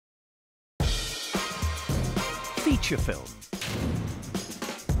feature film.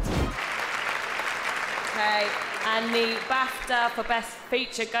 Okay, and the BAFTA for Best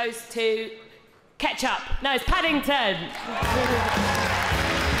Feature goes to Ketchup. No, it's Paddington.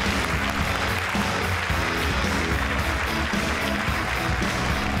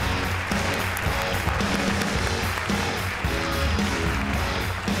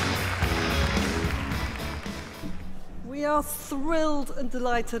 We are thrilled and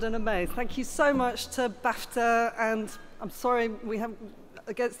delighted and amazed. Thank you so much to BAFTA, and I'm sorry we haven't,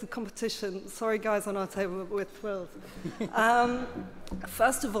 against the competition, sorry guys on our table, but we're thrilled.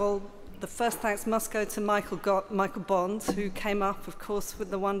 First of all, the first thanks must go to Michael Bond, who came up, of course, with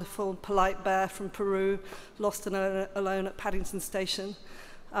the wonderful Polite Bear from Peru, lost and alone at Paddington Station.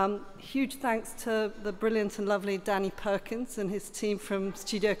 Huge thanks to the brilliant and lovely Danny Perkins and his team from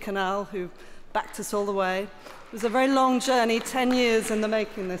Studio Canal, who backed us all the way. It was a very long journey, 10 years in the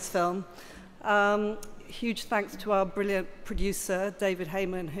making this film. Huge thanks to our brilliant producer, David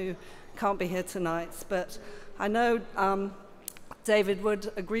Heyman, who can't be here tonight, but I know David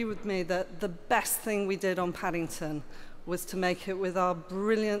would agree with me that the best thing we did on Paddington was to make it with our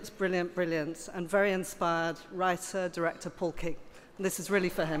brilliant, and very inspired writer, director, Paul King. And this is really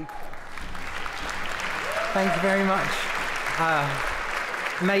for him. Thank you very much.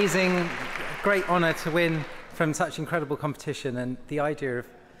 Amazing, great honour to win from such incredible competition, and the idea of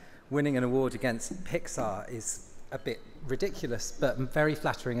winning an award against Pixar is a bit ridiculous, but very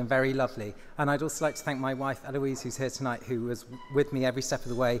flattering and very lovely. And I'd also like to thank my wife, Eloise, who's here tonight, who was with me every step of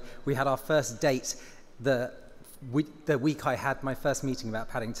the way. We had our first date the week I had my first meeting about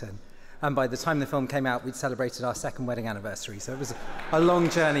Paddington. And by the time the film came out, we'd celebrated our second wedding anniversary. So it was a long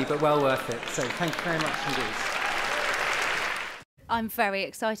journey, but well worth it. So thank you very much indeed. I'm very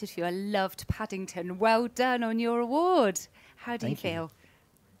excited for you. I loved Paddington. Well done on your award. How do you feel?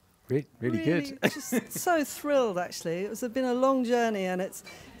 Really good. Just so thrilled, actually. It's been a long journey, and it's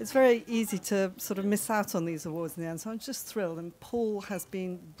very easy to sort of miss out on these awards in the end. So I'm just thrilled, and Paul has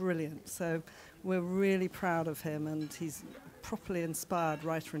been brilliant. So we're really proud of him, and he's a properly inspired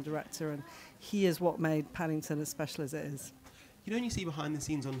writer and director, and he is what made Paddington as special as it is. You know, when you see behind the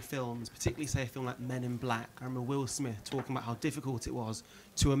scenes on films, particularly say a film like Men in Black, I remember Will Smith talking about how difficult it was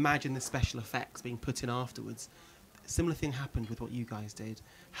to imagine the special effects being put in afterwards. A similar thing happened with what you guys did.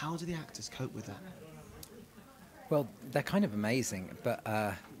 How do the actors cope with that? Well, they're kind of amazing, but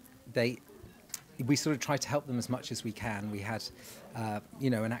we sort of try to help them as much as we can. We had,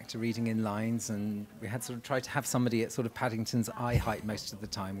 an actor reading in lines, and we had sort of tried to have somebody at sort of Paddington's eye height most of the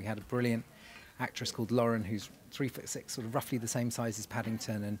time. We had a brilliant actress called Lauren, who's 3'6", sort of roughly the same size as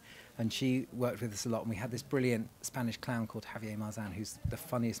Paddington, and she worked with us a lot. And we had this brilliant Spanish clown called Javier Marzan, who's the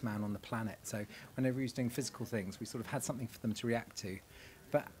funniest man on the planet. So whenever he was doing physical things, we sort of had something for them to react to.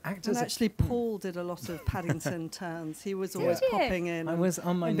 But actors... And actually, Paul did a lot of Paddington turns. He was always popping in. I was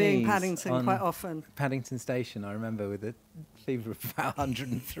on my and knees being Paddington quite often. Paddington Station, I remember, with a fever of about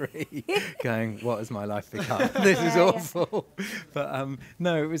 103, going, what has my life become? This is awful. But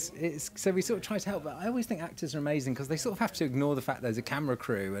no, so we sort of try to help. But I always think actors are amazing because they sort of have to ignore the fact there's a camera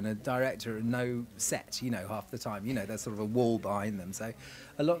crew and a director and no set, half the time. There's sort of a wall behind them. So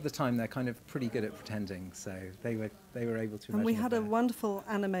a lot of the time they're kind of pretty good at pretending. So they were able to imagine. And we had a wonderful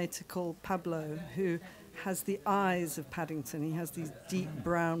animator called Pablo who has the eyes of Paddington. He has these deep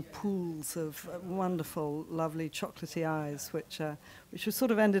brown pools of wonderful, lovely, chocolatey eyes, which sort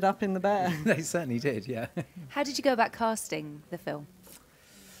of ended up in the bear. They certainly did, yeah. How did you go about casting the film?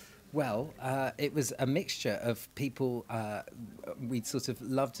 Well, it was a mixture of people we'd sort of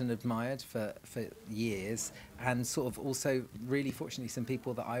loved and admired for years, and sort of also, really fortunately, some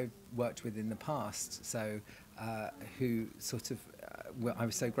people that I worked with in the past, so who sort of I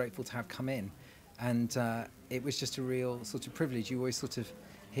was so grateful to have come in. And it was just a real sort of privilege. You always sort of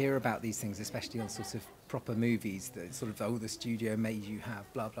hear about these things, especially on sort of proper movies, that sort of, the studio made you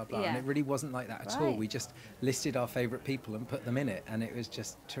have blah, blah, blah. Yeah. And it really wasn't like that at all. We just listed our favourite people and put them in it, and it was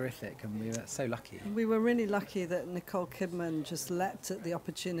just terrific, and we were so lucky. We were really lucky that Nicole Kidman just leapt at the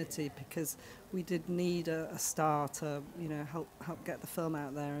opportunity, because we did need a star to, help get the film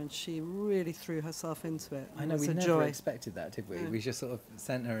out there, and she really threw herself into it. I know, we never expected that, did we? Yeah. We just sort of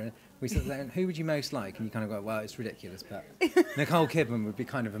sent her, and we sort of said, who would you most like? And you kind of go, well, it's ridiculous, but Nicole Kidman would be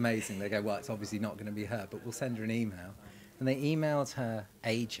kind of amazing. They go, well, it's obviously not going to be her, but we'll send her an email. And they emailed her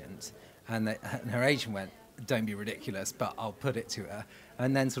agent, and her agent went, don't be ridiculous, but I'll put it to her.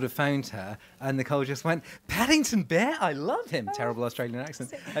 And then sort of phoned her, and Nicole just went, Paddington Bear, I love him. Terrible Australian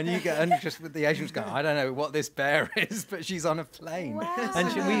accent. And just with the agent's going, I don't know what this bear is, but she's on a plane. Wow. And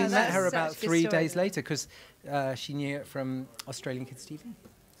we met her about 3 days later, because she knew it from Australian Kids TV.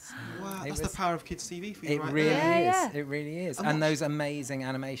 Wow, It that's was- the power of kids' TV for you, It right really there. is. It really is. And those amazing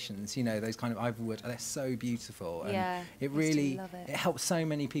animations, you know, those kind of Ivorwood, they're so beautiful. And Yeah, it I really, still love it. it helps so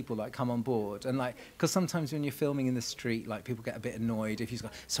many people like come on board. And like, because sometimes when you're filming in the street, like people get a bit annoyed if you go,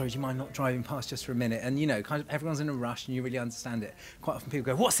 sorry, do you mind not driving past just for a minute? And you know, kind of everyone's in a rush and you really understand it. Quite often people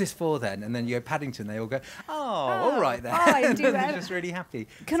go, what's this for then? And then you go Paddington, they all go, oh, all right then. I do They're that. just really happy.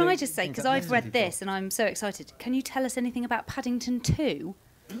 Can So I just say, things because like I've read people. this and I'm so excited, can you tell us anything about Paddington 2?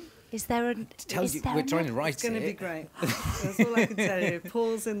 Is there a... Tell is you, there we're a trying to next- write It's going to be it. great. That's all I can tell you.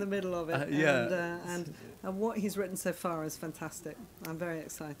 Paul's in the middle of it. yeah. And what he's written so far is fantastic. I'm very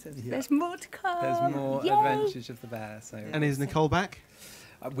excited. Yeah. There's more to come. There's more Yay! Adventures of the Bear. So And is Nicole back?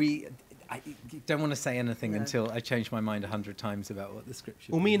 I don't want to say anything No. until I change my mind 100 times about what the script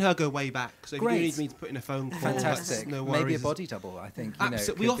should Well, be. me and her go way back, so if you Great. do need me to put in a phone call, Fantastic. that's no worries. Maybe a body double, I think. You know,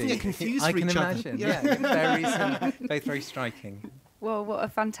 Absolutely. it We could often be. get confused I for can each other. imagine. Yeah. Both very striking. Well, what a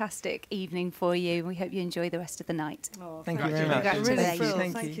fantastic evening for you. We hope you enjoy the rest of the night. Oh, Thank you very much. I'm really Congratulations. thrilled.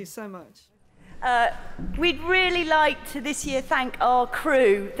 Thank Thank you. you so much. We'd really like to this year thank our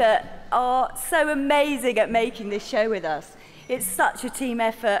crew that are so amazing at making this show with us. It's such a team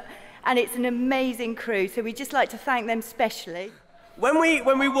effort and it's an amazing crew, so we'd just like to thank them specially. When we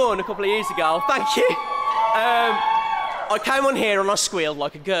won a couple of years ago, thank you, I came on here and I squealed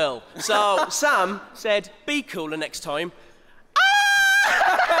like a girl. So Sam said, be cooler next time.